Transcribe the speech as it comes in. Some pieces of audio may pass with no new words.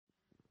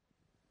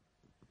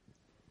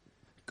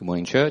Good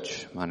morning,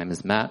 church. My name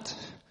is Matt,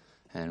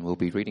 and we'll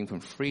be reading from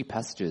 3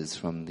 passages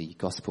from the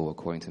Gospel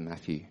according to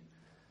Matthew.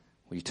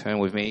 Will you turn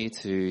with me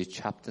to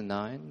chapter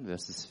 9,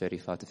 verses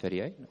 35 to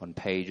 38, on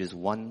pages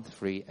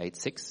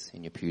 1386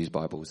 in your Pew's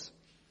Bibles.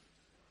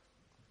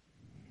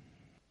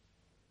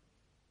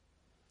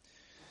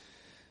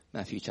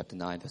 Matthew chapter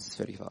 9, verses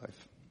 35.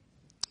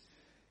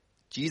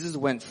 Jesus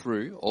went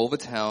through all the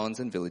towns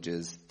and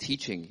villages,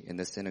 teaching in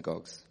the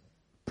synagogues,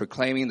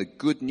 proclaiming the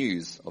good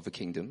news of the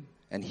kingdom,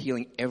 and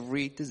healing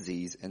every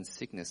disease and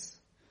sickness.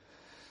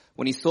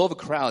 When he saw the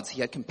crowds,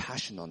 he had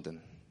compassion on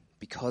them,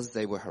 because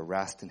they were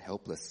harassed and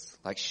helpless,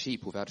 like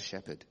sheep without a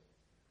shepherd.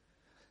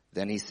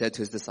 Then he said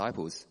to his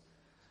disciples,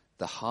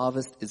 "The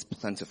harvest is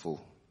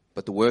plentiful,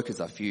 but the workers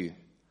are few.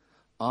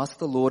 Ask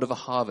the Lord of the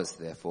harvest,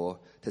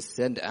 therefore, to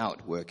send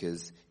out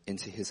workers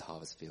into his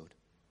harvest field."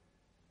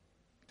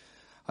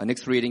 Our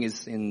next reading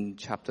is in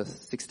chapter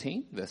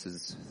 16,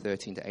 verses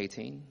 13 to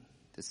 18.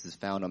 This is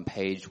found on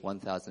page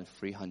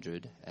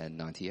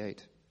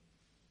 1398.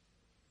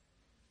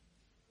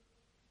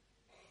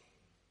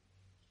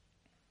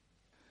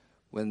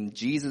 When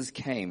Jesus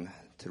came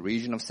to the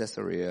region of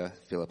Caesarea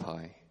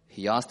Philippi,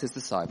 he asked his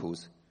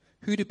disciples,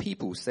 "Who do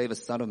people say the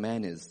Son of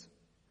Man is?"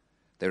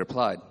 They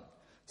replied,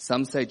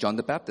 "Some say John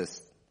the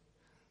Baptist,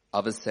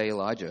 others say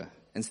Elijah,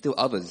 and still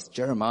others,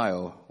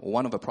 Jeremiah or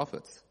one of the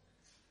prophets."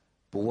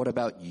 "But what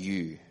about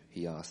you?"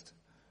 he asked.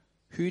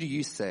 "Who do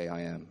you say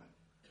I am?"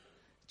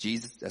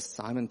 Jesus, as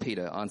Simon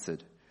Peter,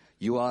 answered,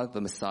 "You are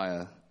the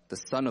Messiah, the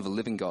Son of the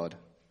living God."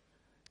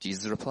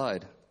 Jesus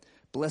replied,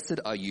 "Blessed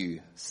are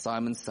you,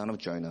 Simon, son of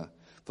Jonah,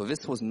 for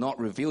this was not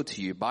revealed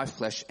to you by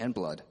flesh and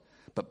blood,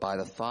 but by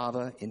the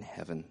Father in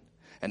heaven.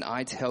 And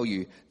I tell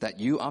you that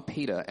you are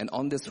Peter, and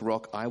on this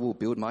rock I will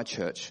build my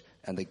church,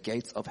 and the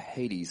gates of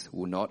Hades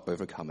will not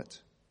overcome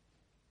it."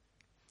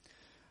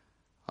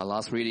 Our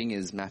last reading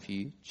is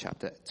Matthew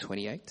chapter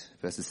 28,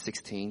 verses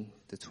 16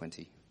 to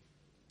 20.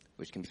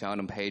 Which can be found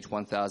on page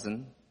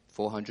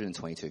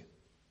 1422.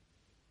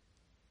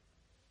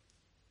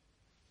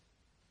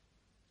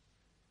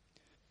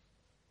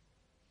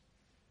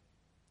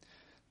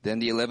 Then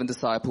the 11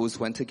 disciples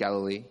went to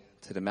Galilee,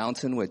 to the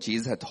mountain where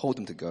Jesus had told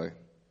them to go.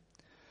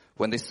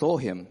 When they saw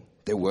him,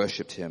 they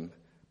worshipped him,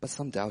 but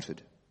some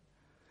doubted.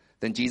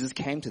 Then Jesus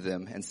came to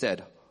them and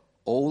said,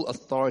 "All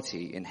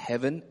authority in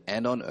heaven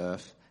and on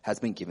earth has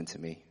been given to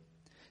me.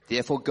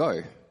 Therefore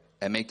go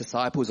and make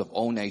disciples of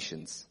all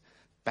nations,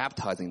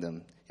 baptizing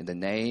them in the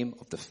name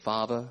of the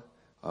Father,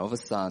 of the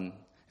Son,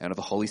 and of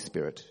the Holy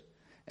Spirit,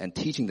 and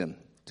teaching them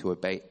to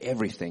obey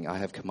everything I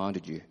have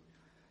commanded you.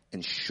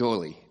 And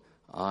surely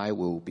I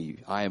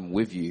am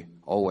with you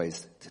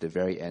always to the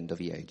very end of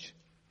the age."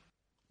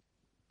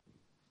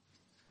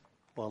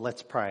 Well,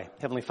 let's pray.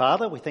 Heavenly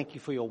Father, we thank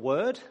you for your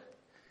word.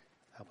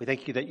 We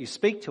thank you that you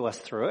speak to us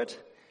through it.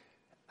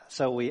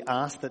 So we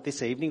ask that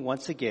this evening,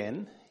 once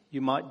again,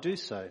 you might do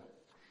so,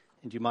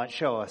 and you might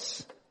show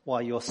us why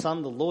your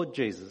Son, the Lord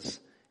Jesus,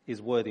 is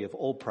worthy of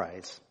all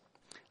praise.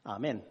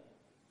 Amen.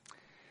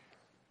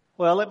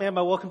 Well, let me add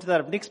my welcome to that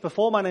of Nick's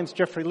before. My name's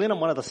Jeffrey Lynn.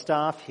 I'm one of the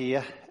staff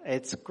here.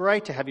 It's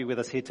great to have you with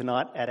us here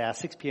tonight at our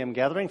 6 p.m.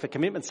 gathering for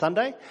Commitment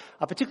Sunday.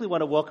 I particularly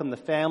want to welcome the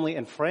family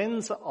and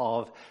friends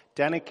of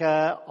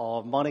Danica,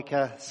 of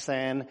Monica,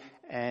 San,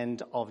 and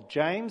of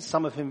James,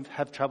 some of whom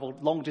have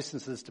travelled long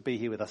distances to be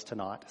here with us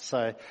tonight.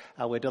 So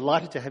we're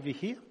delighted to have you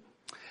here.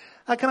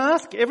 Can I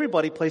ask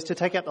everybody, please, to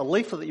take out the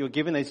leaflet that you were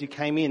given as you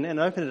came in and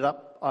open it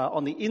up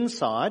on the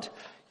inside.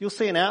 You'll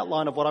see an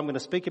outline of what I'm going to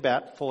speak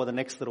about for the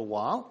next little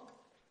while.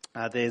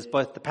 There's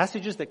both the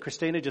passages that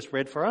Christina just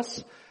read for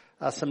us,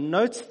 some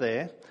notes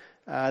there.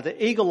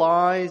 The eagle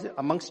eyes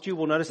amongst you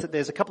will notice that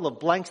there's a couple of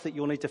blanks that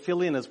you'll need to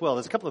fill in as well.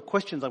 There's a couple of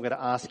questions I'm going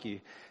to ask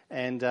you,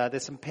 and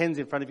there's some pens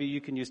in front of you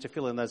you can use to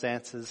fill in those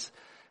answers,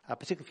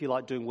 particularly if you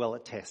like doing well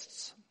at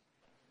tests.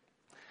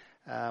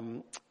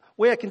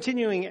 We are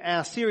continuing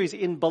our series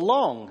in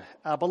Belong.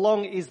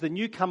 Belong is the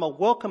newcomer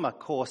welcomer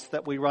course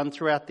that we run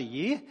throughout the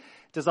year,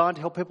 designed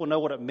to help people know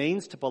what it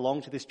means to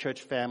belong to this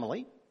church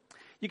family.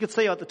 You can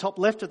see at the top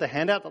left of the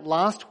handout that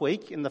last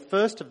week, in the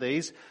first of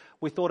these,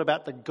 we thought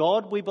about the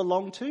God we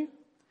belong to.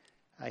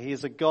 He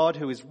is a God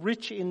who is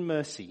rich in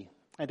mercy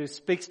and who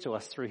speaks to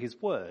us through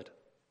his word.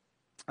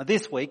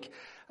 This week,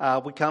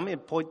 we come in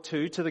point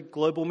 2 to the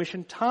global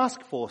mission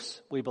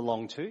Taskforce we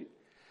belong to.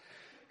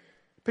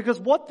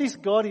 Because what this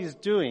God is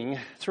doing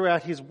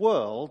throughout his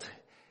world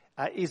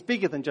is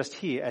bigger than just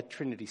here at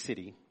Trinity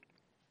City.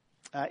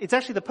 It's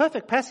actually the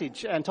perfect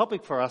passage and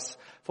topic for us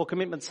for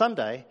Commitment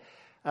Sunday,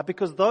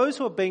 because those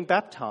who are being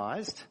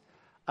baptized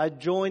are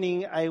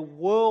joining a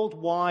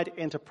worldwide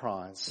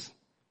enterprise,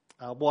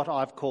 what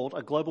I've called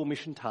a global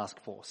mission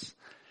task force.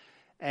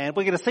 And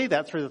we're going to see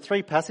that through the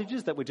 3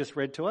 passages that were just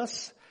read to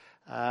us,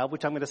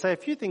 which I'm going to say a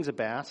few things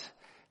about.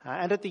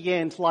 And at the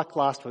end, like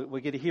last week, we're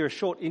going to hear a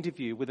short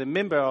interview with a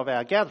member of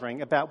our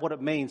gathering about what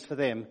it means for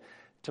them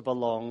to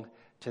belong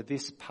to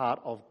this part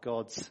of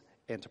God's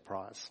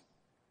enterprise.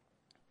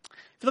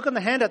 If you look on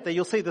the handout there,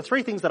 you'll see the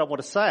 3 things that I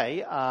want to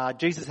say are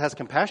Jesus has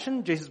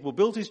compassion, Jesus will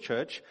build his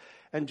church,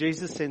 and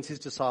Jesus sends his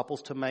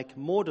disciples to make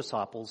more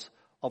disciples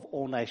of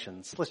all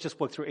nations. Let's just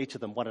work through each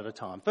of them one at a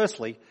time.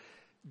 Firstly,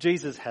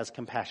 Jesus has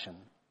compassion.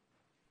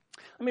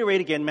 Let me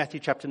read again Matthew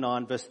chapter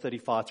 9, verse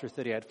 35 through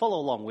 38. Follow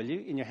along, will you,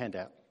 in your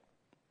handout.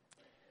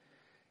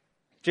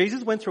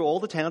 Jesus went through all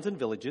the towns and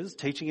villages,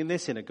 teaching in their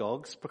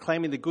synagogues,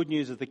 proclaiming the good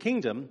news of the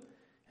kingdom,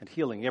 and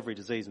healing every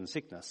disease and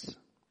sickness.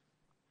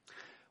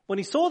 When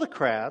he saw the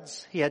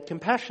crowds, he had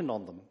compassion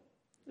on them,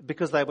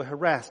 because they were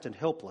harassed and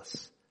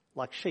helpless,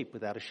 like sheep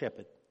without a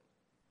shepherd.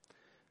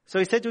 So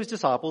he said to his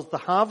disciples, "The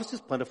harvest is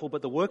plentiful,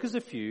 but the workers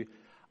are few.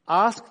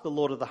 Ask the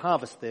Lord of the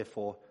harvest,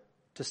 therefore,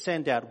 to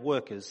send out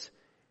workers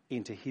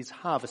into his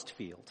harvest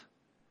field."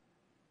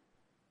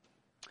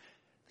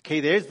 The key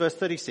there is verse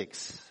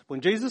 36.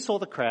 When Jesus saw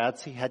the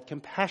crowds, he had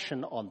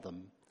compassion on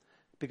them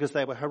because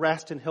they were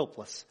harassed and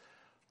helpless,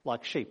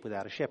 like sheep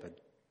without a shepherd.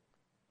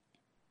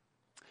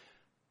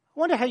 I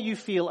wonder how you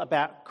feel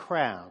about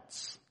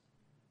crowds.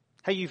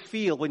 How you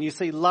feel when you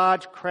see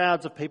large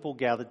crowds of people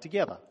gathered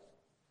together.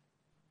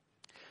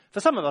 For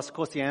some of us, of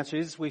course, the answer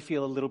is we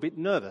feel a little bit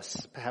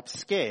nervous, perhaps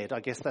scared. I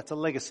guess that's a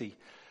legacy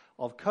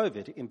of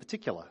COVID in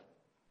particular.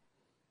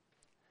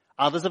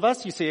 Others of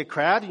us, you see a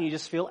crowd and you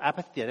just feel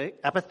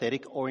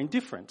apathetic or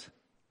indifferent.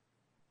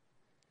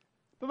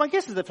 But my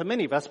guess is that for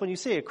many of us, when you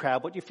see a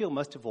crowd, what you feel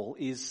most of all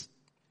is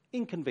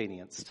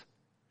inconvenienced.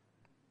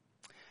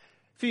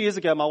 A few years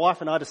ago, my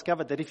wife and I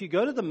discovered that if you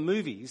go to the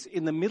movies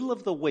in the middle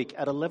of the week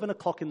at 11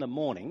 o'clock in the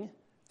morning,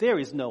 there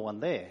is no one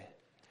there.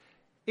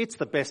 It's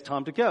the best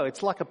time to go.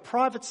 It's like a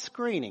private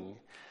screening.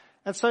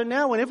 And so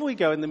now whenever we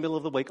go in the middle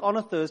of the week on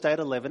a Thursday at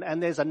 11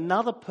 and there's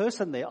another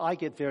person there, I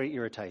get very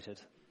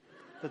irritated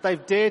that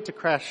they've dared to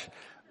crash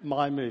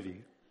my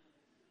movie.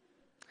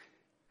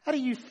 How do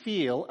you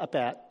feel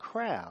about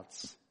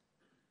crowds?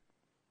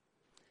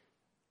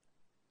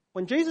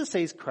 When Jesus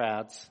sees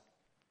crowds,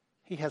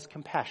 he has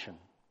compassion.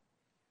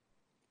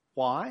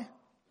 Why?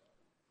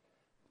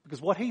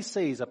 Because what he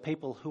sees are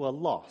people who are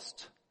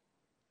lost.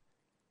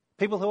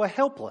 People who are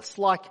helpless,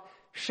 like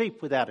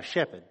sheep without a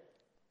shepherd.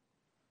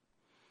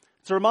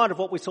 It's a reminder of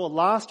what we saw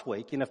last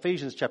week in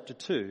Ephesians chapter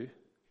 2.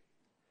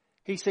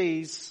 He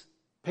sees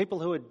people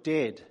who are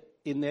dead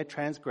in their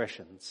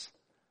transgressions.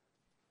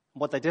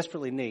 What they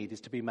desperately need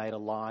is to be made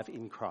alive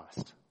in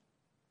Christ.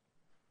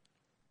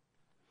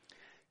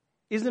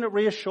 Isn't it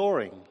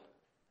reassuring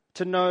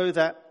to know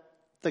that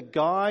the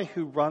guy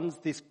who runs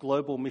this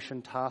global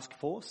mission task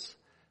force,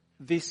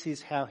 this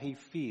is how he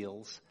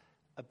feels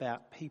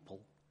about people?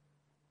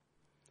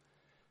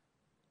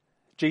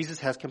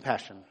 Jesus has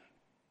compassion.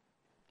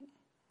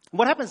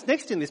 What happens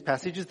next in this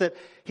passage is that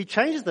he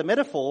changes the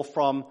metaphor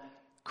from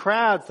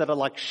crowds that are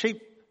like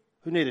sheep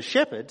who need a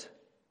shepherd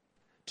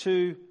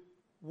to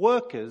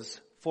workers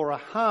for a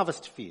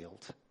harvest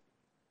field.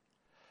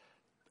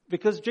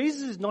 Because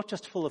Jesus is not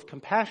just full of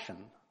compassion.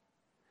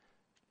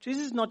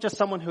 Jesus is not just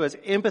someone who has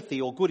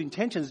empathy or good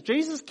intentions.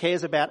 Jesus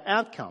cares about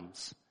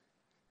outcomes.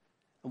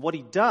 And what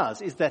he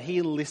does is that he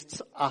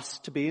enlists us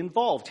to be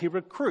involved. He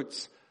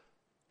recruits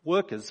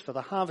workers for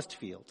the harvest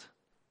field.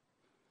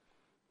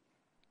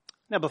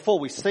 Now, before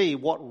we see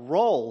what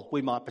role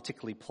we might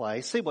particularly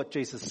play, see what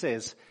Jesus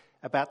says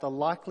about the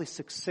likely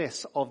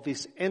success of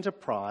this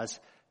enterprise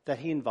that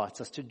he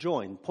invites us to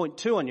join. Point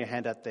 2 on your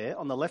handout there,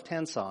 on the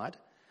left-hand side,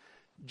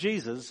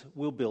 Jesus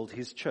will build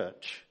his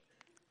church.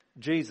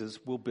 Jesus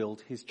will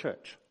build his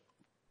church.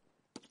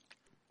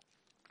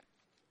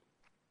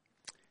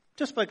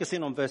 Just focus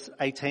in on verse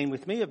 18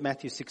 with me of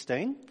Matthew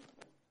 16,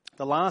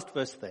 the last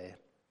verse there.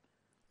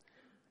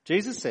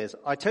 Jesus says,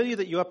 "I tell you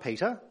that you are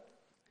Peter,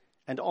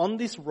 and on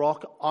this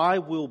rock I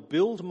will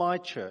build my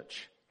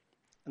church,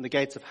 and the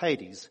gates of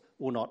Hades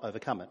will not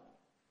overcome it."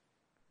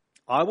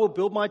 I will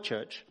build my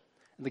church,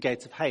 and the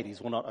gates of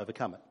Hades will not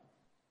overcome it.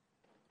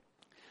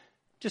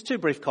 Just 2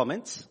 brief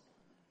comments.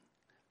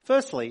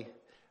 Firstly,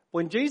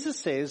 when Jesus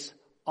says,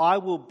 "I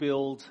will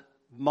build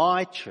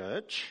my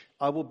church,"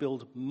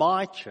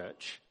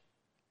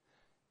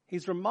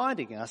 he's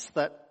reminding us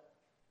that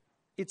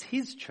it's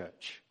his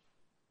church.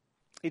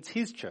 It's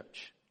his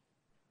church.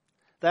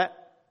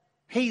 That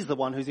he's the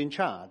one who's in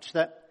charge.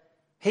 That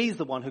he's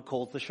the one who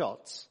calls the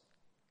shots.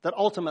 That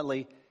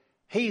ultimately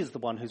he is the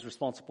one who's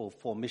responsible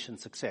for mission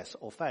success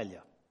or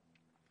failure.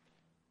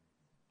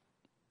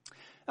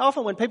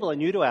 Often when people are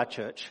new to our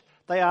church,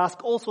 they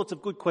ask all sorts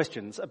of good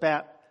questions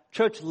about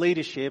church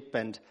leadership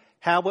and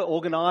how we're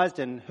organised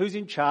and who's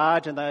in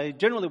charge, and they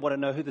generally want to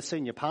know who the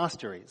senior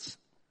pastor is.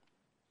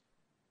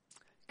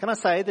 Can I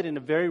say that in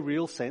a very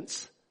real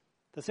sense,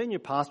 the senior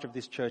pastor of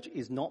this church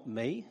is not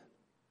me?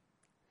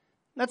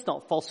 That's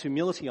not false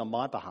humility on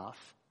my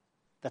behalf.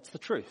 That's the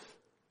truth.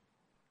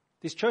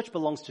 This church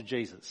belongs to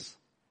Jesus.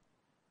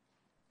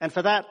 And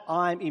for that,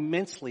 I'm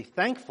immensely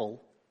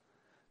thankful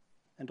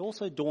and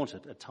also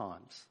daunted at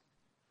times.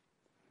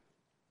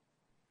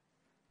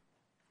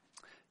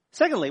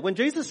 Secondly, when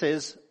Jesus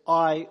says,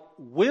 "I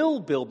will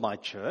build my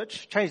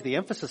church," change the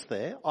emphasis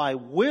there, "I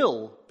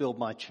will build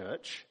my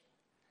church,"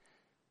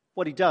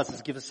 what he does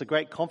is give us a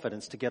great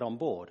confidence to get on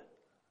board.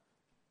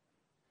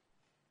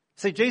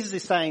 See, Jesus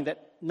is saying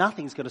that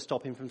nothing's going to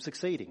stop him from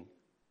succeeding.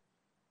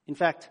 In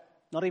fact,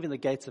 not even the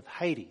gates of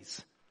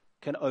Hades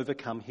can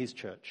overcome his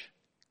church.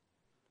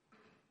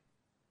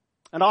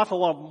 And I, for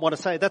one, want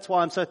to say that's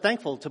why I'm so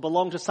thankful to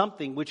belong to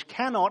something which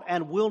cannot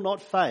and will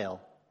not fail.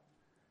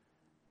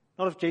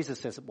 Not if Jesus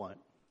says it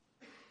won't.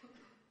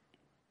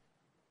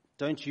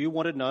 Don't you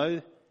want to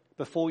know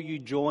before you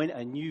join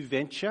a new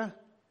venture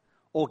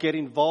or get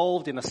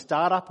involved in a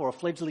startup or a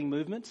fledgling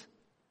movement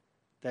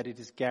that it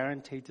is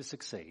guaranteed to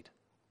succeed?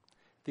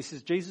 This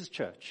is Jesus'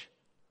 church.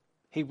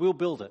 He will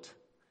build it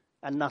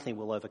and nothing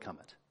will overcome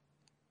it.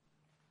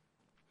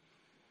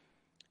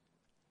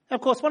 And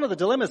of course, one of the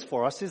dilemmas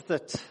for us is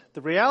that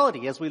the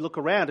reality as we look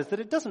around is that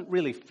it doesn't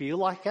really feel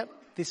like it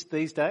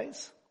these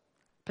days,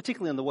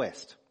 particularly in the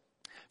West.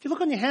 If you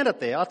look on your handout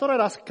there, I thought I'd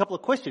ask a couple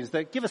of questions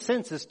that give a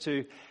sense as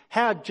to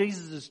how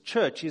Jesus'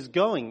 church is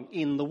going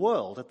in the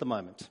world at the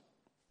moment.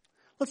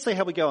 Let's see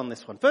how we go on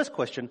this one. First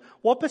question,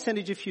 what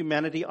percentage of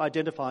humanity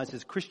identifies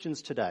as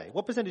Christians today?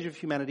 What percentage of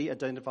humanity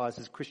identifies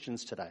as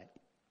Christians today?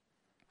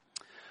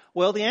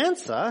 Well, the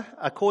answer,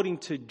 according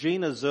to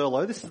Gina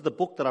Zerlo, this is the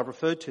book that I've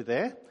referred to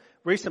there,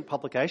 recent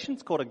publication.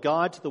 It's called A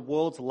Guide to the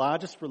World's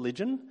Largest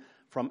Religion,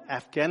 from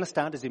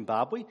Afghanistan to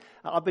Zimbabwe.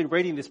 I've been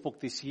reading this book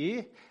this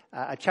year,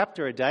 a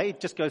chapter a day. It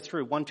just goes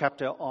through one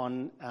chapter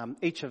on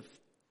each of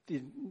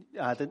the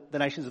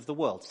nations of the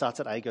world. Starts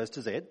at A, goes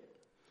to Z.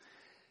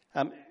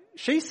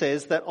 She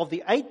says that of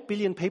the 8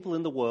 billion people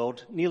in the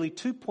world, nearly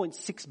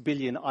 2.6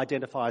 billion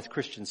identify as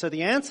Christians. So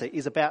the answer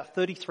is about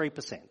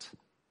 33%.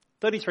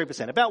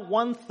 33%. About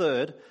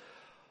 1/3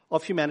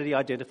 of humanity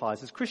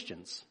identifies as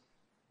Christians.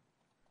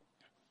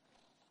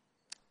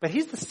 But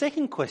here's the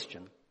second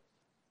question.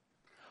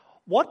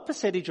 What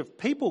percentage of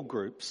people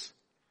groups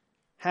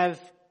have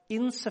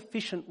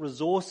insufficient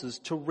resources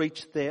to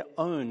reach their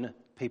own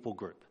people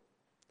group?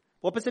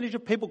 What percentage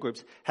of people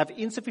groups have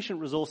insufficient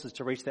resources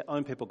to reach their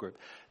own people group?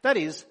 That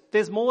is,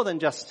 there's more than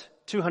just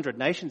 200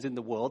 nations in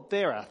the world.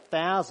 There are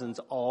thousands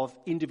of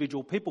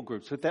individual people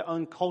groups with their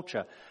own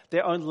culture,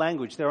 their own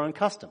language, their own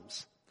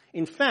customs.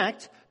 In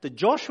fact, the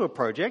Joshua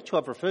Project, who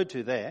I've referred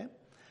to there,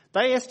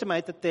 they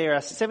estimate that there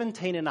are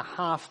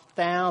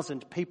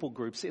 17,500 people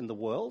groups in the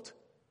world,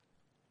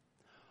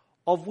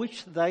 of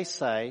which they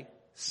say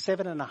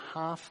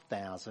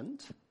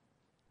 7,500,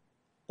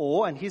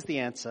 or, and here's the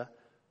answer,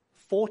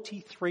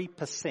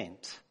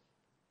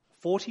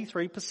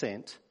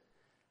 43%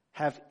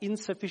 have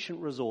insufficient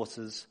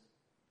resources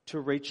to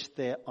reach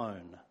their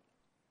own.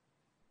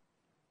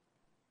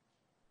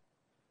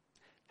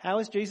 How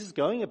is Jesus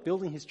going at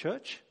building his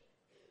church?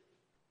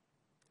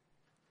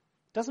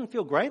 Doesn't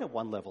feel great at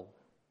one level.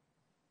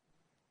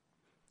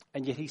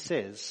 And yet he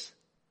says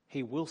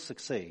he will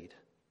succeed.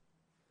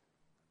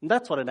 And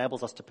that's what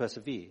enables us to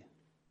persevere.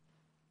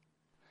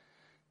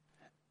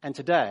 And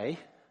today,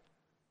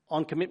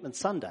 on Commitment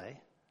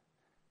Sunday,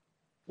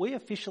 we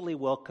officially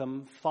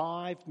welcome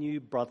 5 new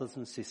brothers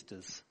and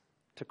sisters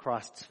to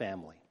Christ's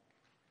family.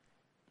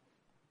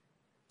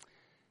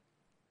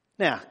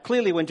 Now,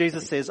 clearly when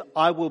Jesus says,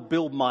 I will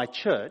build my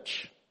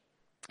church,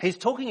 he's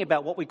talking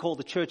about what we call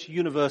the church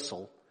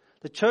universal,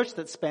 the church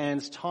that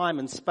spans time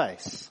and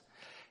space.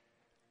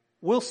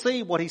 We'll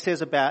see what he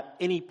says about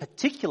any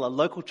particular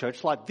local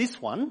church like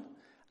this one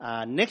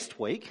next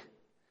week.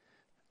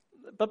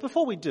 But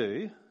before we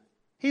do,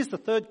 here's the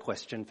third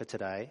question for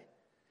today.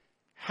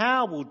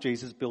 How will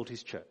Jesus build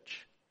his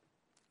church?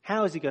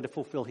 How is he going to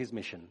fulfill his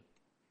mission?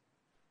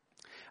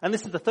 And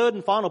this is the third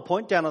and final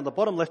point down on the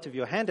bottom left of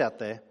your handout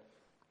there.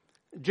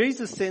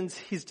 Jesus sends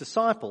his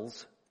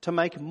disciples to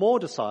make more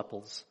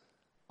disciples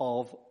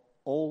of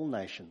all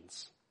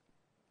nations.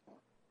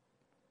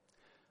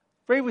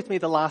 Read with me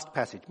the last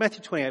passage,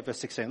 Matthew 28, verse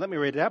 16. Let me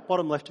read it out,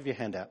 bottom left of your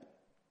handout.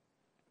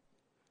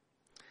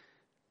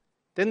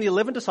 Then the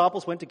 11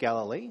 disciples went to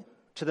Galilee,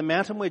 to the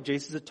mountain where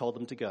Jesus had told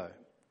them to go.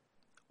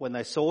 When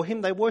they saw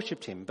him, they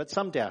worshipped him, but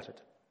some doubted.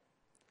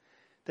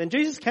 Then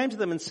Jesus came to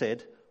them and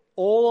said,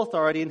 all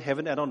authority in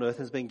heaven and on earth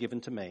has been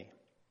given to me.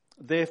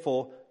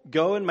 Therefore,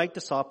 go and make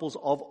disciples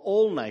of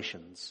all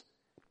nations,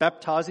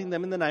 baptizing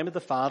them in the name of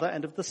the Father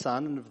and of the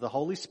Son and of the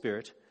Holy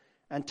Spirit,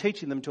 and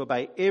teaching them to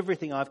obey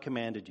everything I've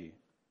commanded you.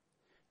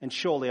 And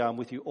surely I am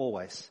with you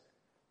always,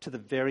 to the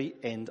very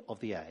end of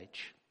the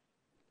age.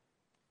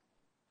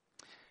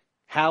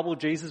 How will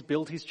Jesus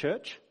build his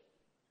church?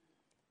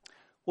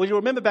 Well, you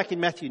remember back in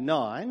Matthew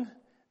 9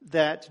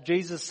 that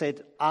Jesus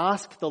said,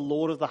 ask the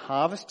Lord of the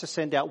harvest to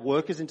send out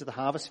workers into the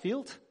harvest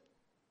field.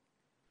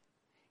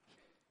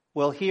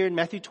 Well, here in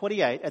Matthew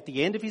 28, at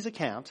the end of his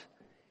account,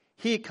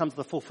 here comes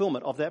the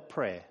fulfillment of that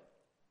prayer.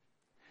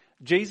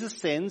 Jesus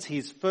sends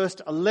his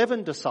first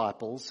 11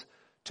 disciples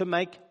to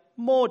make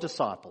more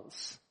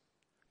disciples,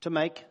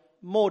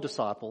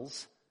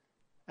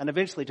 and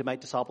eventually to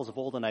make disciples of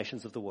all the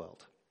nations of the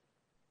world.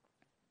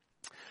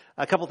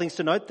 A couple of things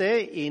to note there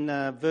in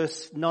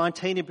verse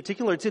 19 in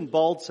particular. It's in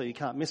bold, so you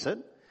can't miss it.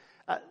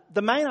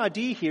 The main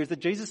idea here is that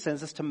Jesus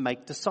sends us to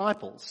make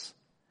disciples.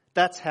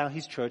 That's how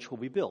his church will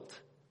be built.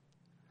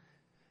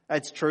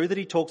 It's true that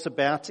he talks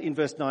about, in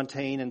verse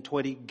 19 and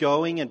 20,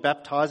 going and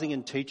baptizing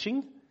and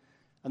teaching.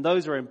 And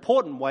those are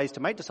important ways to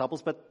make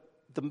disciples, but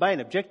the main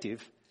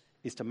objective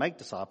is to make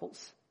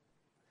disciples.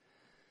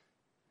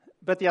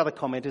 But the other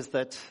comment is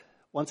that,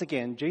 once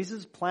again,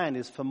 Jesus' plan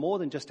is for more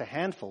than just a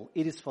handful.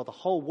 It is for the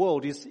whole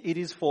world. It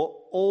is for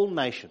all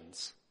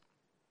nations.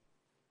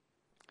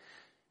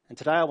 And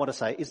today I want to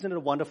say, isn't it a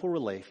wonderful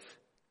relief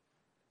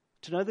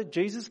to know that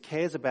Jesus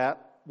cares about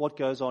what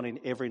goes on in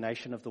every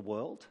nation of the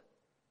world?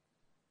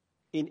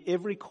 In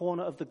every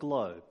corner of the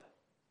globe,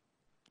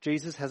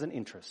 Jesus has an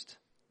interest.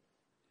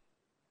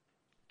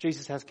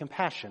 Jesus has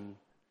compassion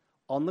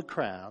on the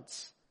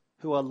crowds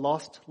who are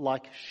lost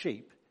like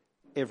sheep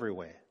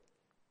everywhere.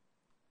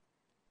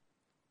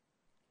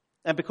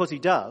 And because he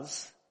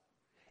does,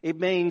 it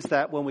means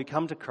that when we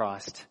come to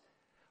Christ,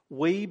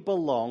 we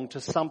belong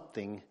to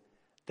something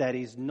that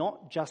is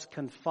not just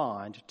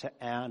confined to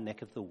our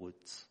neck of the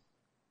woods.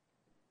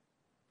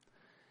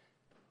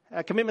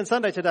 Our Commitment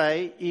Sunday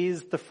today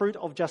is the fruit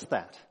of just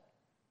that.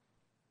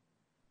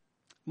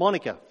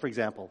 Monica, for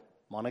example.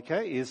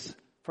 Monica is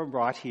from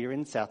right here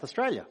in South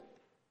Australia.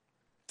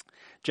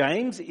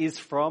 James is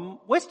from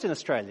Western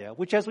Australia,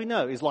 which, as we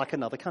know, is like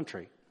another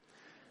country.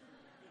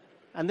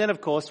 And then, of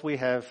course, we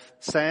have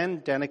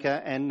San,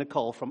 Danica and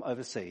Nicole from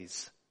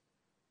overseas.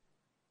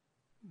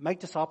 Make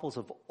disciples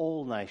of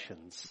all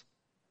nations,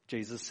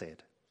 Jesus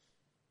said.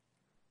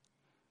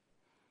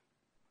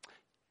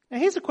 Now,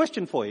 here's a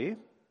question for you.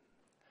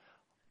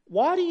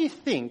 Why do you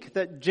think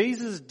that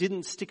Jesus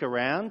didn't stick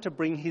around to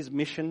bring his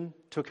mission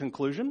to a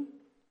conclusion?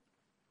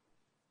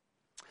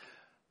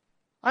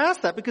 I ask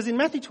that because in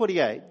Matthew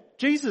 28,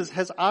 Jesus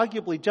has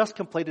arguably just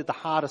completed the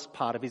hardest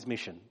part of his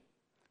mission.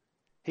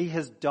 He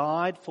has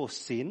died for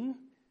sin.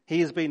 He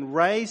has been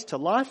raised to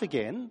life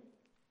again.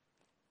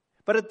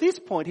 But at this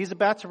point, he's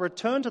about to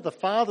return to the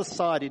Father's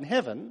side in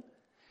heaven,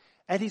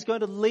 and he's going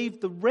to leave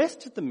the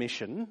rest of the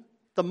mission,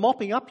 the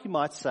mopping up, you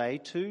might say,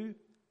 to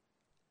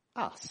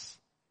us.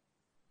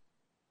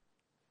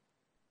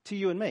 To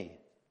you and me.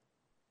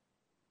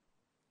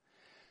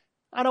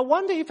 And I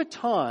wonder if at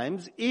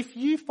times, if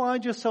you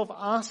find yourself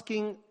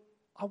asking,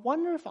 I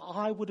wonder if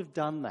I would have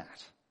done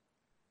that.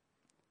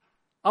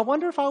 I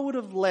wonder if I would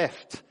have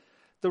left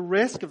the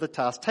risk of the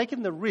task,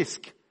 taken the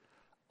risk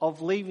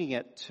of leaving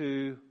it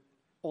to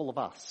all of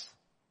us.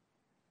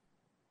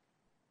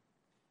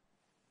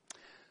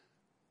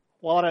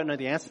 Well, I don't know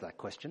the answer to that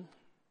question.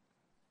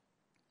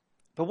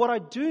 But what I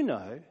do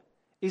know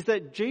is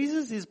that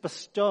Jesus is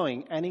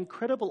bestowing an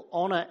incredible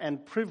honour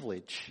and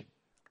privilege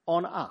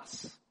on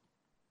us.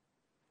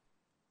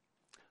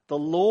 The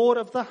Lord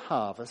of the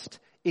harvest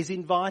is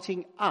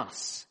inviting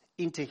us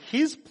into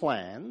his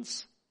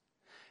plans,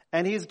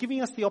 and he is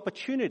giving us the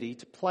opportunity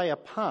to play a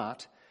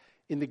part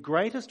in the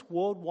greatest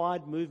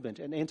worldwide movement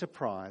and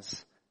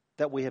enterprise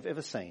that we have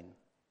ever seen.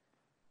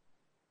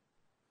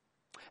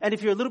 And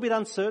if you're a little bit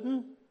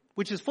uncertain,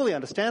 which is fully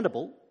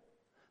understandable,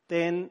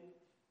 then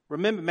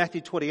remember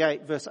Matthew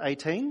 28 verse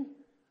 18.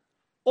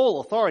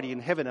 All authority in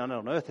heaven and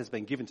on earth has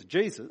been given to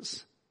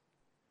Jesus.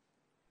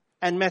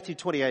 And Matthew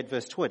 28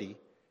 verse 20.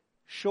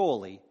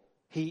 Surely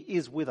he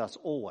is with us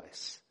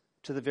always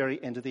to the very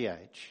end of the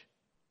age.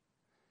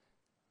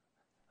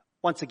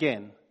 Once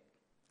again,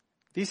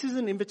 this is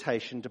an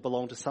invitation to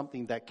belong to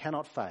something that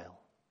cannot fail.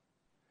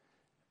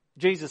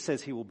 Jesus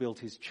says he will build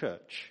his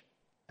church,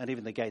 and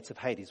even the gates of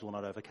Hades will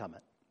not overcome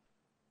it.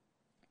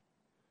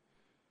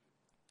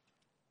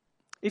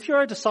 If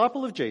you're a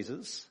disciple of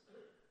Jesus,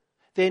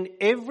 then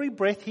every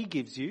breath he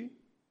gives you,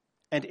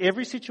 and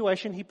every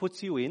situation he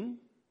puts you in,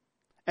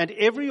 and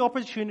every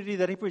opportunity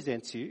that he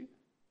presents you,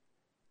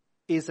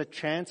 is a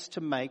chance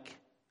to make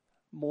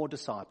more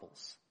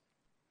disciples.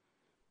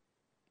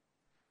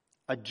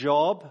 A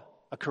job,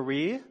 a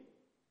career,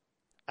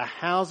 a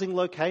housing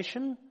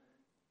location,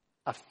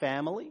 a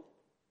family,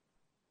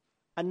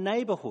 a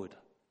neighbourhood,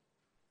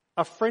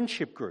 a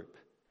friendship group.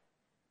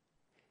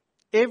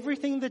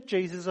 Everything that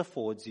Jesus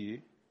affords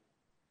you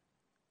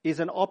is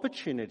an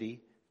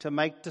opportunity to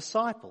make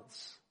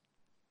disciples,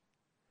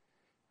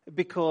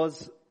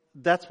 because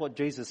that's what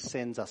Jesus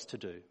sends us to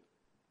do.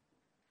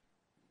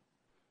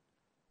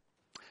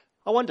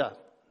 I wonder,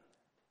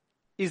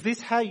 is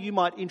this how you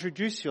might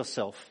introduce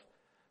yourself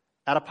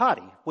at a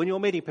party when you're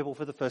meeting people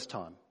for the first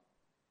time?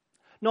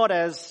 Not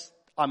as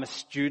I'm a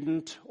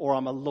student or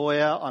I'm a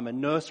lawyer, I'm a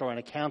nurse or an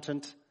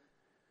accountant.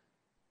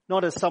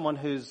 Not as someone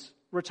who's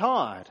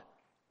retired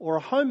or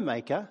a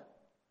homemaker,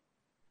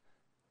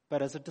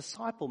 but as a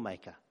disciple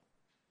maker.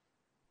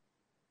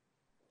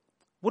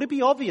 Would it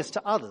be obvious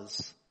to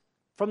others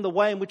from the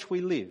way in which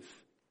we live,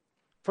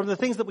 from the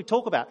things that we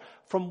talk about,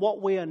 from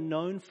what we are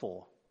known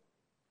for?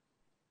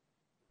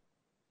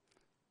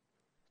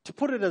 To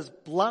put it as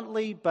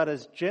bluntly but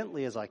as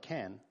gently as I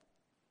can,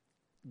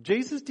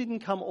 Jesus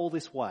didn't come all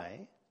this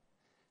way.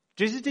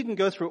 Jesus didn't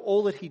go through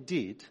all that he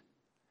did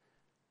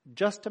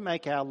just to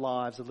make our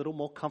lives a little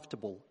more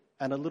comfortable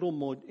and a little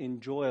more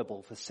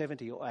enjoyable for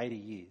 70 or 80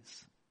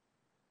 years.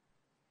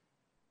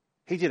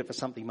 He did it for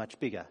something much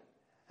bigger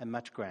and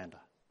much grander.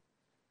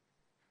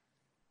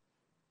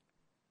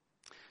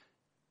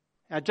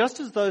 Now, just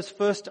as those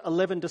first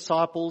 11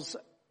 disciples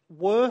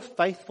were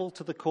faithful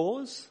to the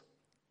cause,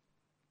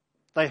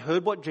 they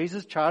heard what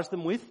Jesus charged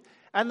them with,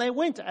 and they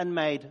went and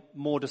made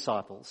more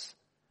disciples,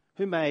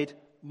 who made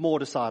more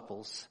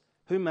disciples,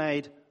 who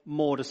made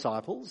more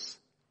disciples,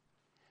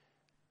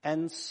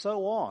 and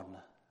so on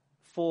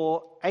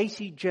for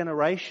 80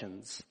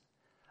 generations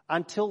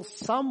until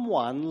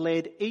someone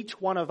led each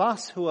one of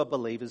us who are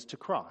believers to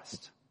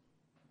Christ.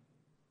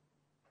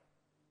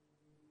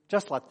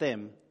 Just like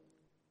them,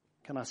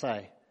 can I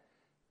say,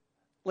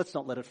 let's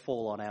not let it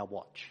fall on our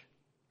watch.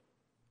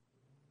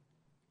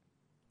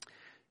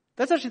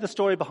 That's actually the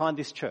story behind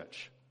this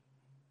church.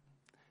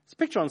 It's a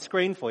picture on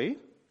screen for you.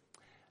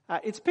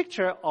 It's a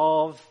picture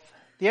of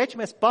the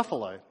HMS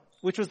Buffalo,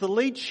 which was the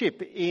lead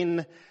ship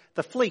in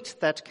the fleet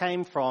that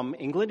came from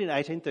England in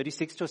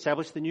 1836 to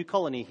establish the new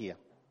colony here.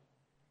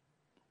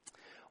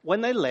 When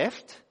they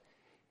left,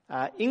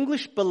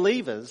 English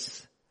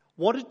believers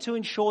wanted to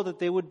ensure that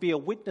there would be a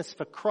witness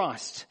for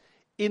Christ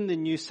in the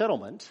new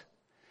settlement,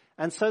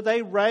 and so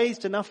they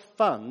raised enough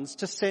funds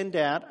to send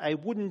out a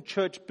wooden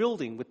church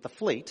building with the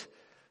fleet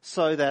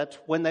so that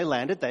when they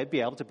landed, they'd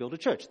be able to build a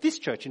church. This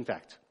church, in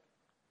fact.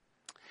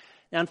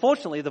 Now,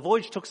 unfortunately, the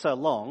voyage took so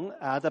long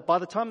that by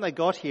the time they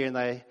got here and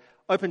they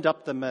opened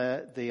up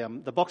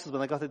the boxes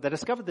when they got there, they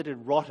discovered that it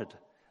had rotted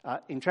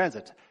in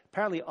transit.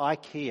 Apparently,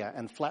 IKEA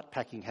and flat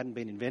packing hadn't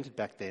been invented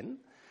back then.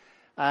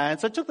 And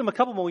so it took them a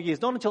couple more years,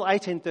 not until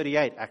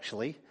 1838,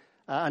 actually,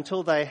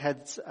 until they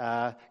had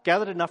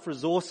gathered enough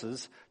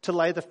resources to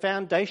lay the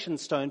foundation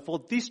stone for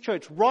this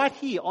church right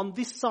here on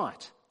this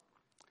site.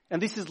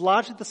 And this is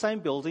largely the same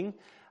building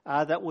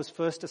that was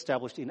first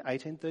established in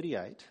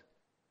 1838,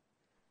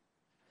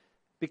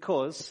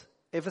 because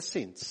ever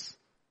since,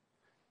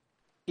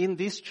 in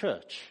this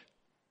church,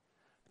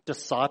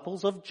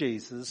 disciples of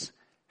Jesus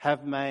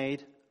have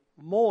made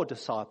more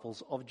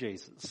disciples of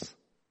Jesus,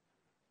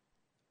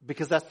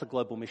 because that's the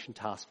global mission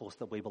task force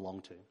that we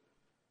belong to.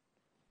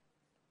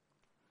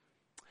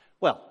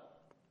 Well,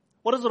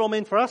 what does it all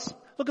mean for us?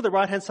 Look at the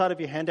right-hand side of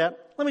your handout.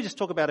 Let me just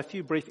talk about a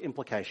few brief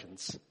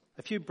implications.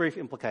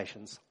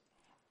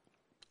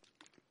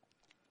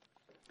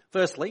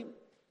 Firstly,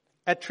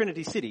 at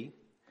Trinity City,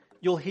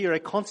 you'll hear a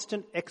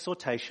constant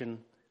exhortation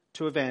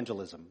to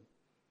evangelism.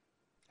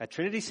 At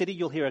Trinity City,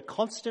 you'll hear a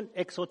constant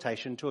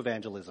exhortation to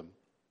evangelism.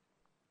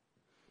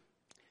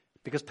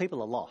 Because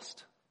people are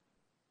lost.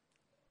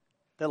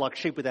 They're like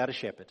sheep without a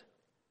shepherd.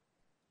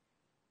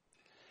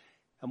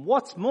 And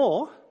what's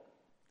more,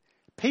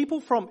 people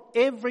from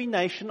every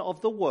nation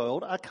of the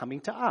world are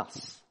coming to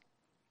us.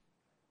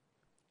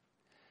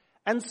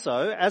 And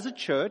so, as a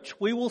church,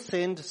 we will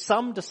send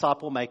some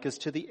disciple makers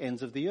to the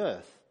ends of the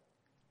earth.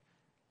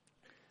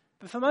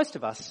 But for most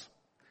of us,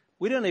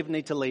 we don't even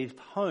need to leave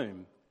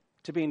home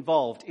to be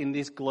involved in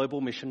this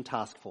global mission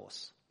task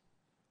force.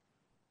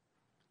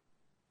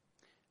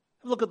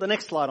 Look at the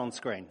next slide on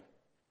screen.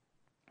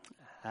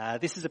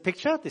 This is a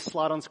picture, this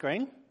slide on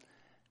screen.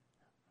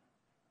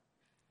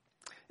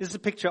 This is a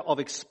picture of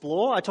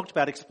Explore. I talked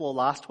about Explore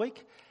last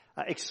week.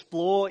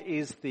 Explore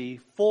is the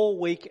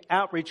 4-week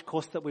outreach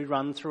course that we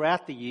run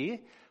throughout the year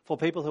for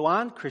people who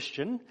aren't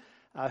Christian,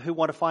 who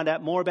want to find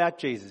out more about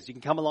Jesus. You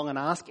can come along and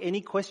ask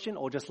any question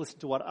or just listen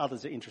to what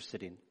others are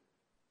interested in.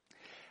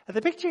 And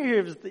the picture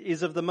here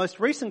is of the most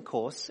recent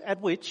course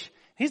at which,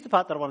 here's the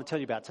part that I want to tell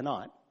you about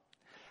tonight.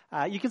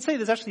 You can see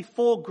there's actually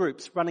 4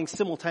 groups running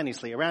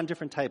simultaneously around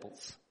different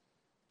tables.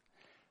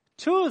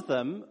 2 of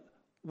them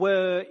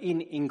were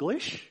in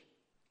English,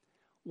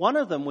 1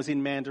 of them was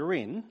in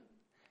Mandarin,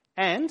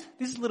 and,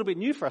 this is a little bit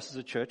new for us as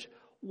a church,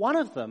 1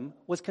 of them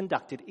was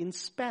conducted in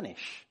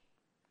Spanish.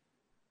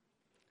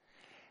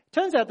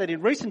 Turns out that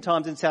in recent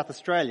times in South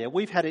Australia,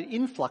 we've had an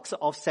influx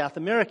of South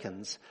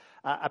Americans.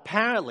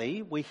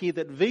 Apparently, we hear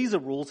that visa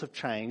rules have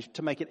changed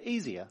to make it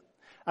easier.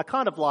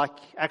 Kind of like,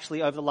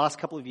 actually, over the last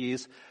couple of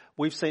years,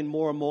 we've seen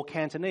more and more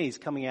Cantonese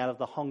coming out of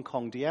the Hong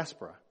Kong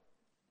diaspora.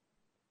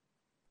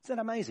 Isn't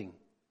that amazing?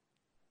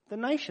 The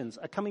nations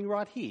are coming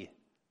right here,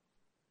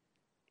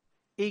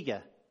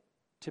 eager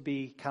to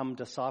become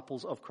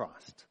disciples of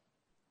Christ.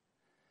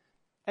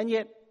 And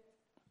yet,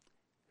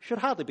 should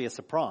hardly be a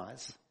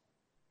surprise.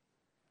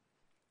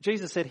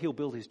 Jesus said he'll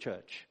build his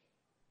church,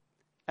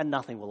 and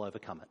nothing will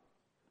overcome it.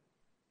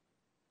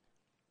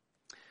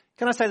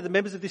 Can I say to the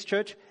members of this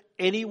church,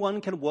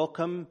 anyone can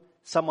welcome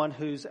someone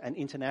who's an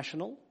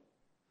international?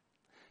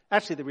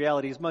 Actually, the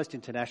reality is most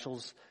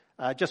internationals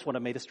just want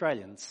to meet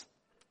Australians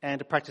and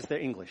to practice their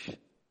English. And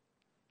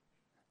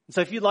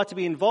so if you'd like to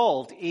be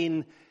involved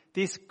in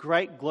this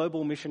great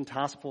global mission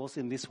task force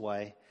in this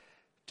way,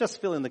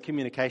 just fill in the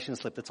communication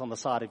slip that's on the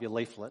side of your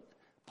leaflet,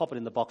 pop it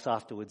in the box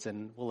afterwards,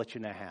 and we'll let you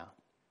know how.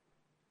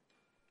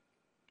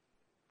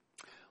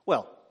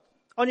 Well,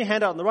 on your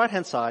handout on the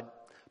right-hand side,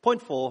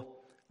 point 4,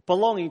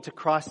 belonging to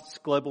Christ's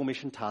global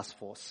mission task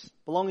force.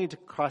 Belonging to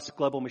Christ's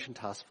global mission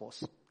task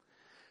force. I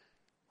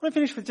want to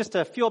finish with just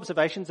a few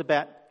observations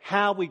about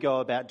how we go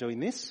about doing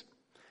this.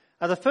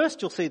 The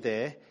first you'll see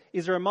there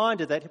is a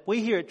reminder that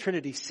we here at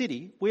Trinity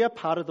City, we are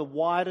part of the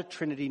wider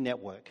Trinity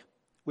network.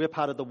 We're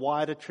part of the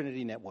wider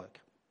Trinity Network.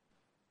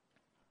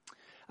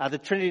 The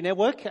Trinity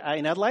Network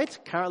in Adelaide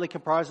currently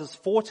comprises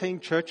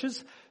 14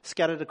 churches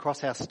scattered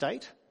across our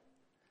state.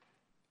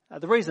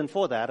 The reason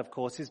for that, of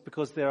course, is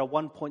because there are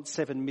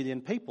 1.7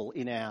 million people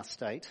in our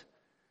state,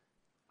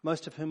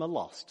 most of whom are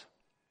lost,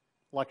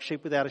 like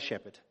sheep without a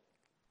shepherd.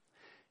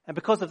 And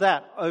because of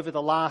that, over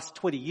the last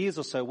 20 years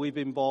or so, we've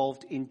been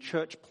involved in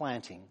church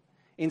planting,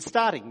 in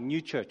starting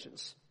new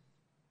churches.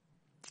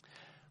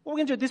 What we're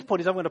going to do at this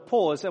point is I'm going to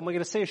pause and we're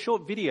going to see a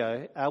short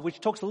video which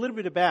talks a little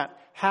bit about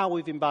how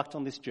we've embarked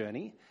on this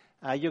journey.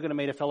 You're going to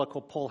meet a fellow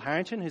called Paul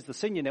Harrington, who's the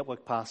senior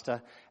network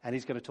pastor, and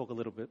he's going to talk a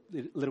little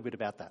bit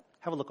about that.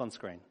 Have a look on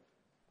screen.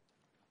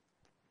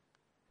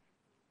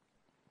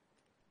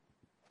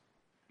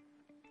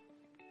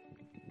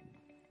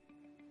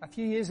 A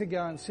few years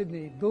ago in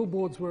Sydney,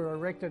 billboards were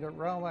erected at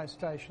railway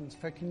stations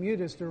for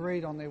commuters to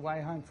read on their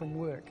way home from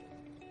work.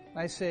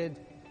 They said,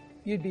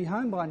 "You'd be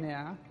home by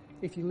now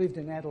if you lived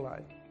in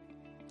Adelaide."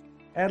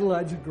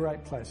 Adelaide's a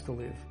great place to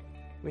live.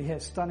 We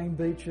have stunning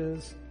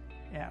beaches,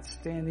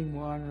 outstanding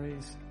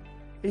wineries,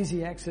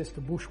 easy access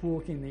to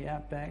bushwalking in the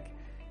outback.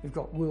 We've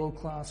got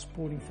world-class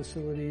sporting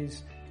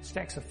facilities,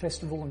 stacks of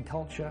festival and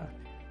culture,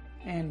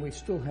 and we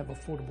still have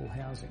affordable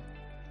housing.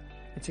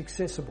 It's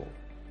accessible,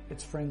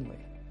 it's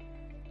friendly.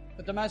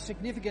 But the most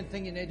significant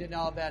thing you need to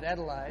know about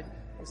Adelaide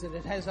is that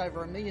it has over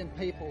 1 million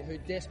people who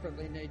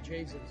desperately need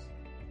Jesus.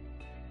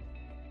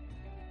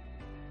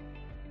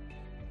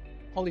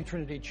 Holy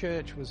Trinity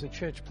Church was a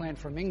church plant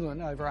from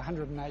England over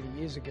 180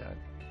 years ago.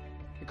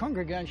 The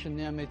congregation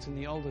now meets in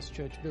the oldest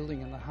church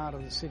building in the heart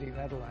of the city of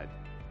Adelaide.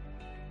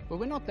 But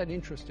we're not that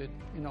interested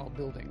in old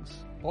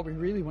buildings. What we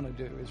really want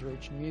to do is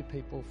reach new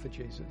people for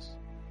Jesus.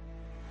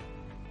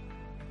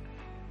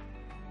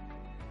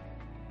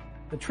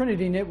 The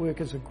Trinity Network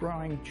is a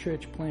growing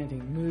church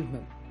planting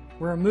movement.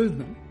 We're a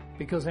movement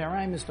because our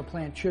aim is to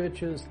plant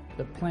churches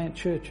that plant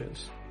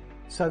churches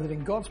so that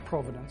in God's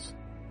providence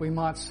we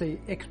might see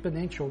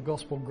exponential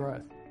gospel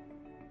growth.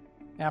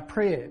 Our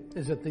prayer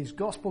is that these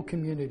gospel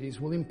communities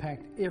will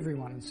impact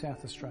everyone in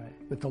South Australia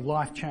with the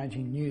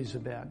life-changing news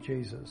about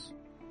Jesus.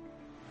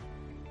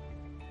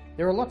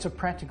 There are lots of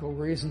practical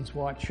reasons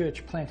why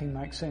church planting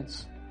makes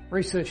sense.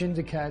 Research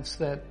indicates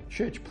that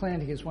church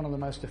planting is one of the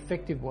most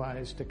effective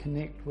ways to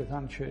connect with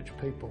unchurched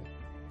people.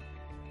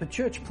 But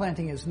church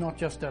planting is not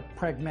just a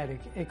pragmatic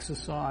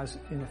exercise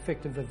in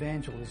effective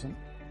evangelism.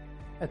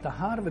 At the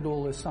heart of it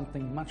all is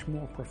something much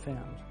more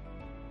profound.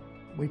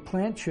 We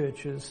plant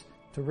churches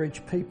to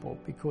reach people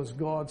because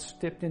God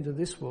stepped into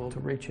this world to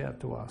reach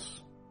out to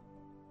us.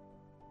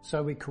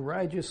 So we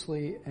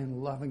courageously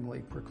and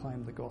lovingly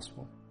proclaim the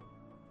gospel.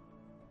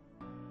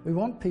 We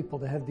want people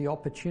to have the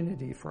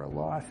opportunity for a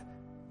life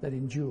that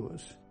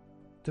endures,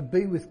 to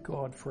be with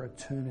God for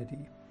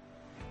eternity.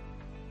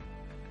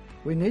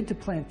 We need to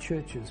plant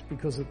churches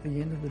because at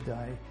the end of the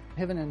day,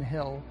 heaven and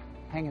hell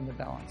hang in the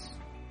balance.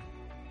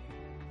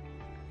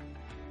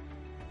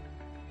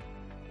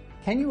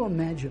 Can you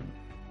imagine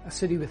a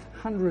city with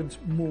hundreds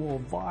more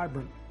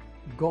vibrant,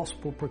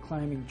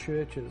 gospel-proclaiming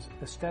churches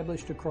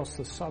established across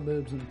the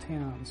suburbs and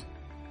towns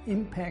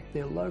impact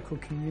their local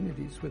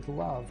communities with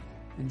love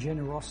and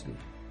generosity?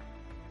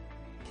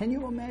 Can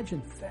you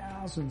imagine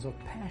thousands of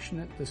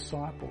passionate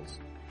disciples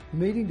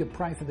meeting to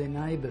pray for their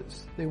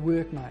neighbours, their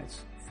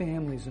workmates,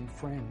 families and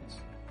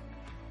friends?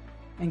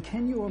 And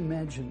can you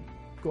imagine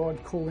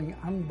God calling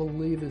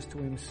unbelievers to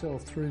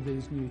himself through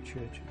these new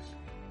churches?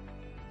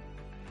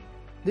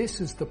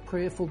 This is the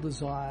prayerful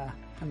desire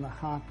and the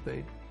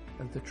heartbeat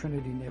of the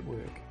Trinity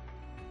Network.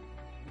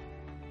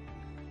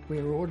 We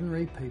are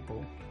ordinary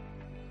people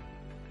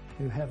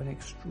who have an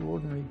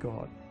extraordinary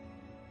God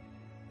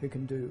who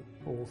can do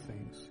all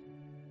things.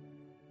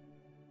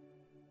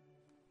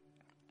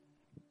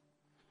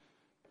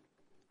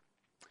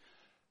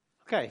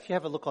 Okay, if you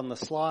have a look on the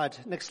slide,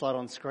 next slide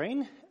on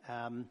screen.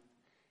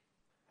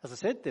 As I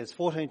said, there's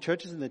 14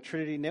 churches in the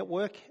Trinity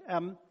Network.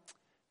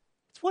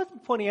 It's worth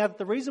pointing out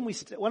that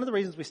one of the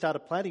reasons we started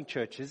planting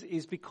churches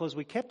is because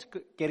we kept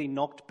getting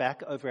knocked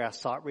back over our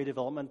site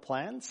redevelopment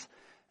plans.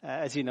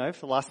 As you know, for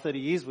the last 30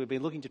 years we've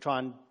been looking to try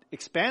and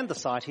expand the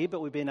site here, but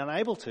we've been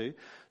unable to.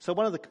 So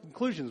one of the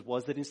conclusions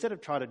was that instead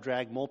of trying to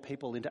drag more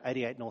people into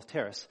 88 North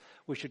Terrace,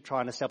 we should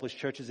try and establish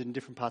churches in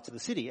different parts of the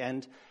city.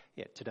 And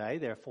today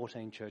there are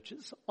 14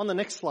 churches. On the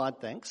next slide,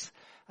 thanks,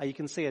 you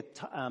can see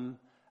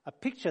a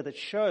picture that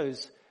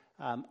shows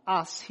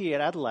us here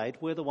at Adelaide.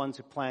 We're the ones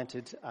who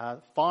planted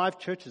 5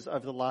 churches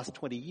over the last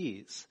 20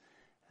 years.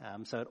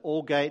 So at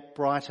Aldgate,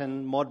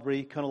 Brighton,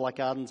 Modbury, Colonel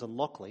Gardens and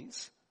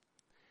Lockleys.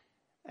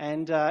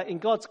 And in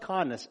God's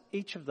kindness,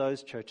 each of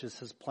those churches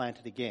has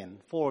planted again.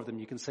 4 of them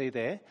you can see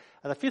there.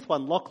 The 5th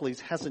one,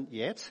 Lockleys, hasn't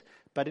yet,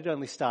 but it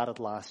only started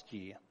last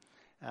year.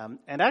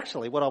 And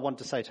actually, what I want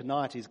to say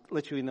tonight is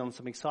let you in on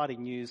some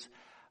exciting news.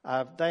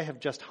 They have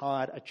just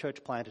hired a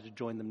church planter to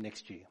join them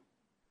next year.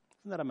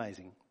 Isn't that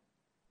amazing?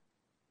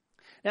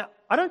 Now,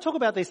 I don't talk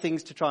about these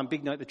things to try and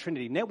big note the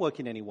Trinity Network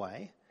in any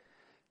way.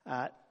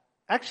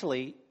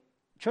 Actually,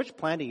 church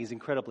planting is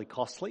incredibly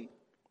costly.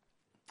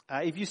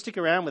 If you stick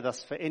around with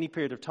us for any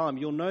period of time,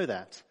 you'll know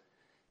that.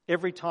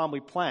 Every time we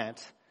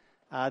plant,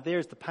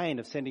 there's the pain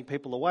of sending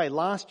people away.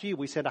 Last year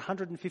we sent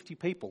 150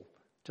 people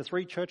to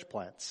 3 church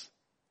plants.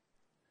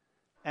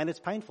 And it's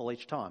painful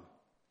each time.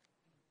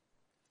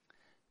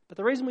 But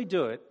the reason we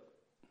do it,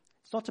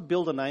 it's not to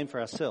build a name for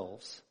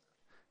ourselves.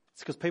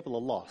 It's because people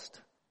are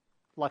lost,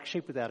 like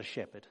sheep without a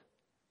shepherd.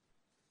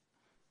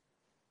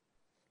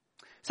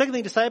 Second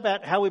thing to say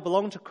about how we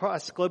belong to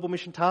Christ's Global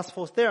Mission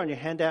Taskforce, there on your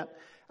handout,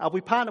 we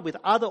partner with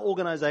other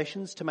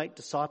organisations to make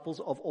disciples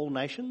of all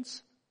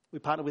nations. We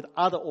partner with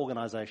other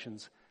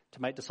organisations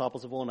to make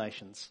disciples of all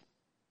nations.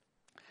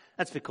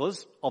 That's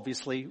because,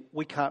 obviously,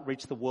 we can't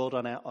reach the world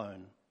on our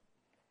own.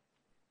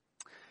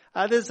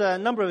 There's a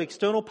number of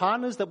external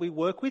partners that we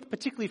work with,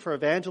 particularly for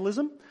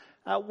evangelism.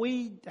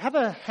 We have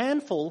a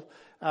handful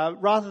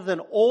rather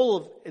than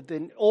all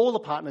the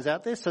partners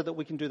out there so that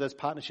we can do those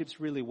partnerships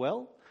really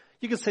well.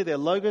 You can see their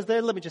logos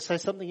there. Let me just say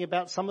something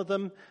about some of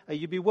them.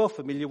 You'd be well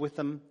familiar with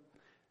them.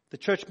 The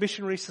Church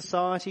Missionary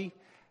Society.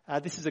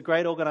 This is a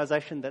great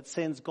organisation that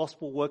sends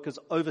gospel workers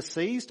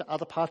overseas to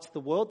other parts of the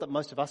world that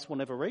most of us will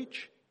never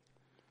reach.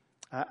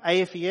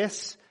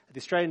 AFES, the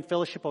Australian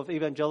Fellowship of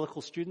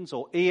Evangelical Students,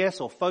 or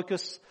ES, or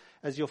Focus,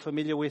 as you're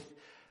familiar with.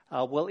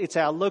 Well, it's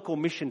our local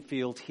mission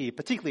field here,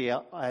 particularly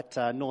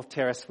at North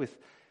Terrace with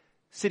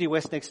City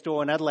West next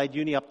door and Adelaide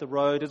Uni up the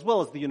road, as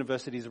well as the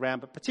universities around,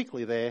 but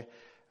particularly there.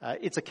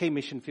 It's a key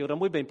mission field,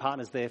 and we've been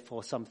partners there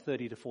for some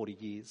 30 to 40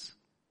 years.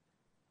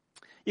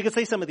 You can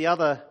see some of the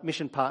other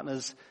mission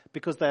partners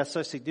because they are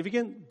so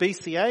significant.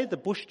 BCA, the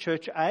Bush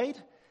Church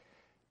Aid,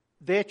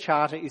 their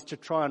charter is to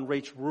try and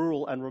reach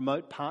rural and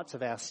remote parts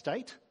of our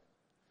state.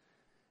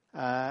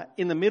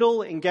 In the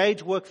middle,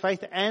 Engage Work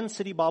Faith and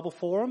City Bible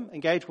Forum.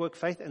 Engage Work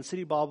Faith and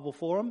City Bible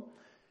Forum.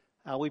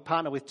 We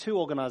partner with 2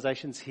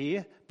 organisations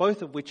here,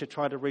 both of which are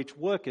trying to reach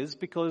workers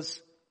because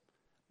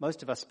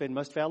most of us spend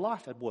most of our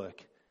life at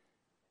work.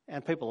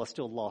 And people are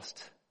still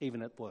lost,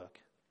 even at work.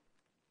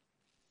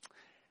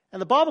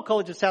 And the Bible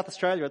College of South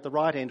Australia at the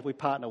right end we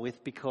partner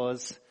with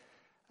because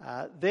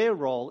their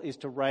role is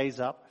to raise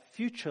up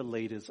future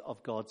leaders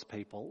of God's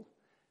people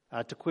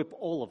to equip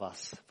all of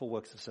us for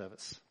works of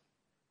service.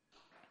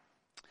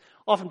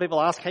 Often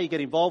people ask how you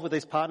get involved with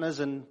these partners,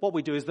 and what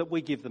we do is that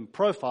we give them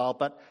profile,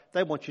 but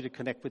they want you to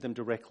connect with them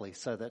directly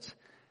so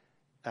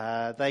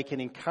that they can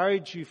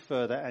encourage you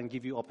further and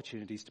give you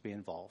opportunities to be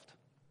involved.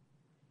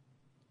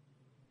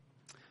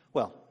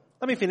 Well,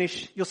 let me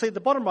finish. You'll see at the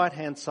bottom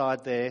right-hand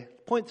side there,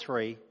 point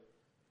 3,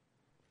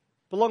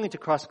 belonging to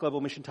Christ's Global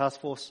Mission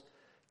Taskforce,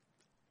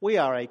 we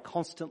are a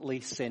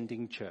constantly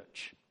sending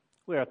church.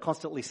 We are a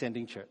constantly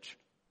sending church.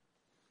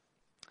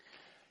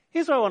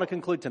 Here's where I want to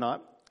conclude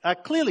tonight.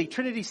 Clearly,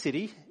 Trinity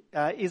City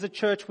is a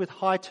church with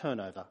high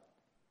turnover.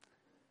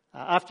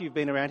 After you've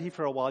been around here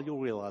for a while, you'll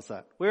realise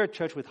that. We're a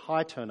church with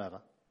high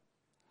turnover.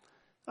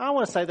 I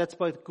want to say that's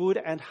both good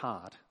and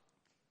hard.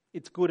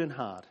 It's good and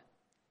hard.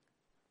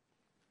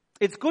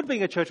 It's good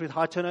being a church with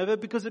high turnover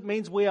because it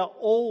means we are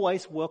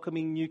always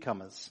welcoming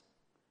newcomers.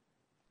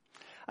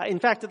 In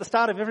fact, at the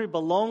start of every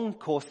Belong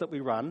course that we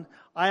run,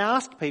 I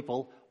ask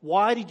people,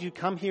 why did you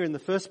come here in the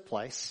first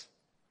place?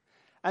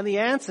 And the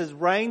answers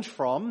range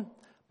from,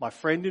 my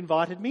friend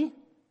invited me,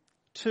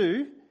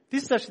 to,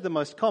 this is actually the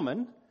most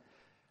common,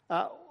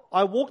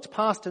 I walked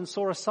past and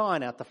saw a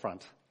sign out the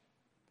front.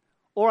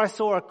 Or I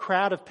saw a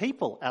crowd of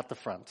people out the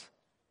front.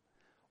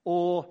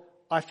 Or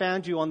I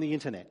found you on the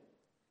internet.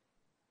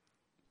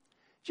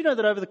 Do you know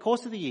that over the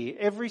course of the year,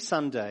 every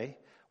Sunday,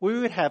 we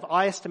would have,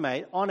 I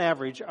estimate, on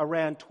average,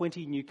 around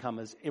 20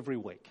 newcomers every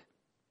week.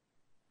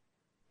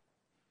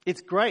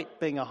 It's great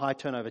being a high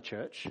turnover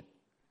church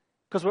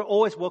because we're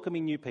always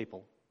welcoming new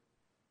people.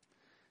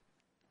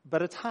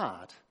 But it's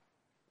hard.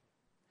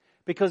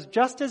 Because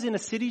just as in a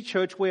city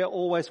church we're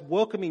always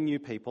welcoming new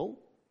people,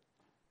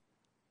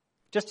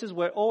 just as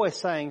we're always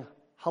saying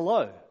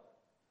hello,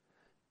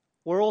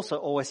 we're also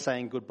always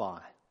saying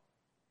goodbye.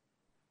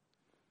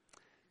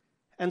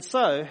 And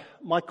so,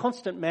 my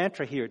constant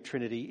mantra here at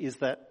Trinity is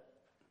that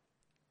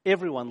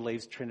everyone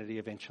leaves Trinity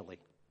eventually.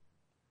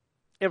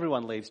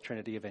 Everyone leaves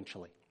Trinity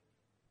eventually.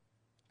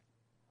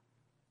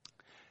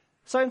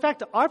 So in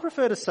fact, I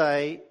prefer to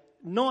say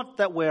not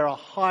that we're a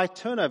high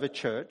turnover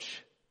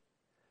church,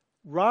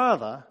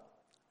 rather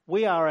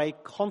we are a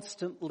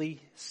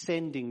constantly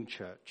sending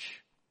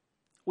church.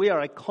 We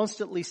are a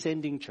constantly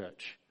sending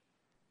church.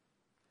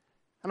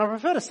 And I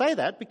prefer to say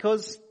that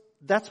because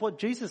that's what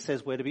Jesus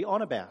says we're to be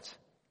on about.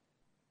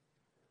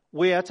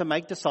 We are to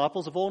make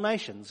disciples of all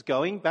nations,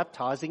 going,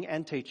 baptizing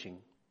and teaching.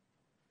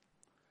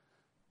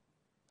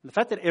 And the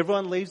fact that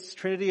everyone leaves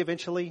Trinity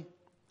eventually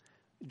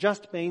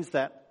just means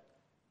that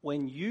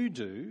when you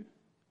do,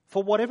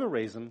 for whatever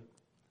reason,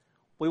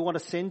 we want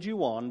to send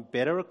you on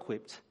better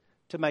equipped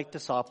to make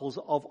disciples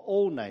of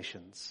all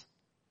nations.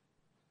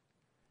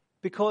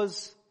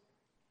 Because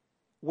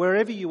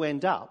wherever you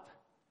end up,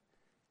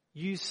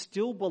 you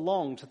still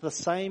belong to the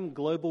same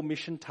global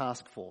mission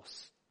task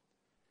force,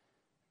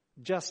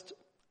 just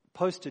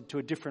posted to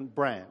a different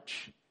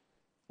branch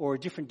or a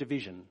different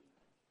division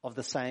of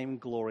the same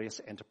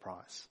glorious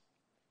enterprise.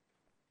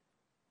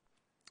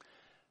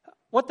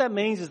 What that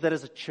means is that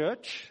as a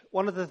church,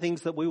 one of the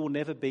things that we will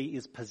never be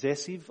is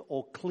possessive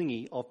or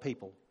clingy of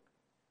people.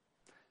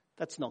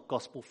 That's not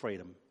gospel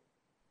freedom.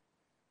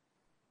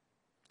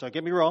 Don't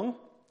get me wrong.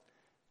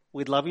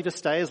 We'd love you to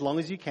stay as long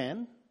as you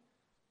can.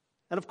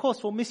 And of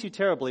course, we'll miss you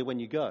terribly when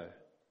you go.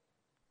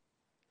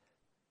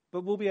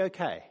 But we'll be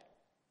okay.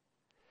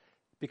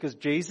 Because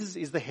Jesus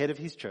is the head of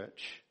his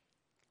church.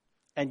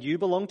 And you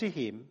belong to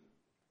him.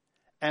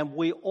 And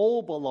we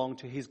all belong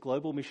to his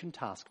global mission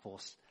task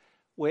force,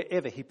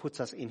 wherever he puts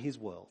us in his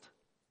world.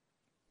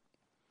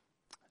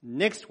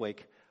 Next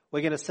week,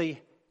 we're going to see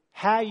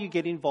how you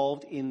get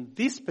involved in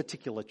this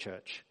particular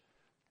church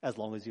as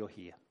long as you're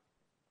here.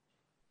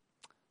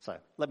 So,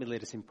 let me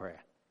lead us in prayer.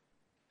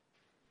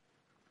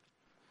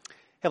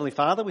 Heavenly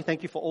Father, we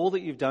thank you for all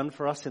that you've done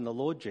for us in the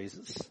Lord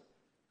Jesus.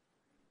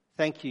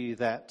 Thank you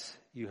that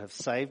you have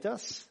saved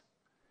us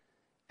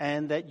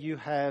and that you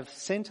have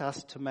sent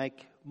us to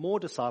make more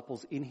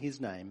disciples in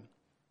his name.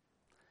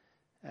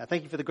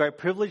 Thank you for the great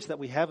privilege that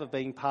we have of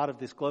being part of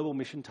this global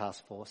mission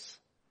task force.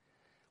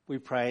 We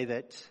pray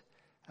that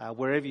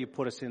wherever you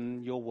put us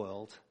in your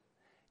world,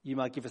 you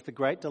might give us the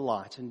great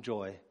delight and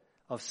joy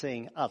of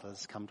seeing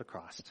others come to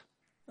Christ.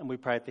 And we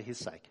pray it for his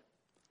sake.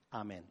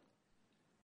 Amen.